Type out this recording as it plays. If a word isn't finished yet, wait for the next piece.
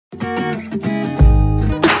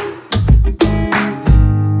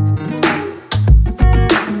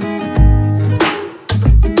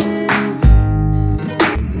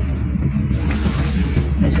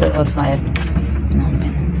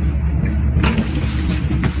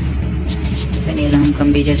problem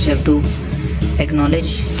come, we just have to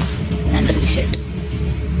acknowledge and reset.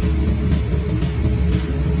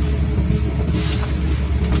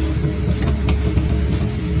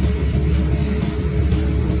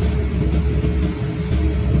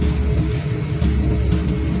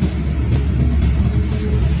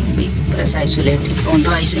 We press isolate if you want to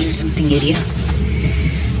isolate something area.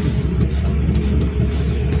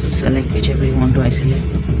 Select whichever you want to isolate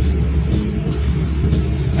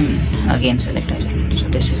and again select isolate. So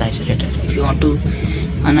this is isolated. If you want to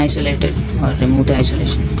unisolate it or remove the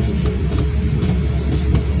isolation,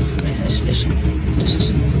 press isolation. This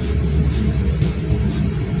is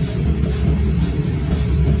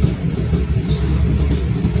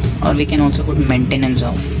or we can also put maintenance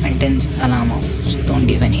off, maintenance alarm off, so don't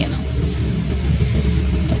give any alarm.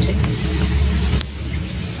 That's it.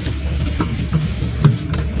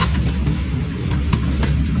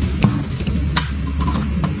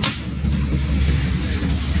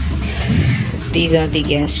 These are the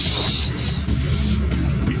gas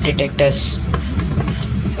detectors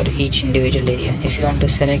for each individual area. If you want to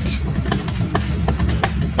select,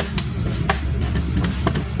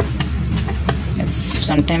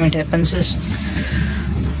 sometimes it happens is,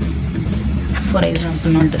 for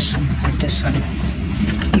example, not this one, but this one,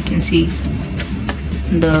 you can see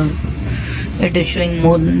it is showing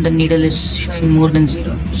more than, the needle is showing more than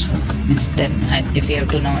 0, so then if you have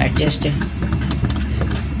to now adjust it,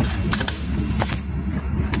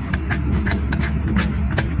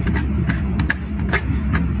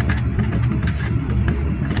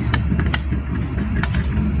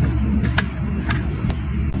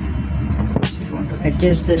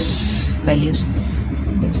 adjust this values,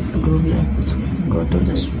 just go here, go to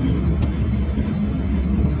this one,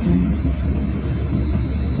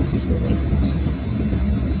 select this,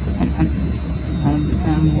 and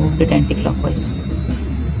I moved it anti-clockwise,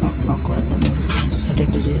 not clockwise, set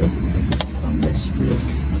it to 0.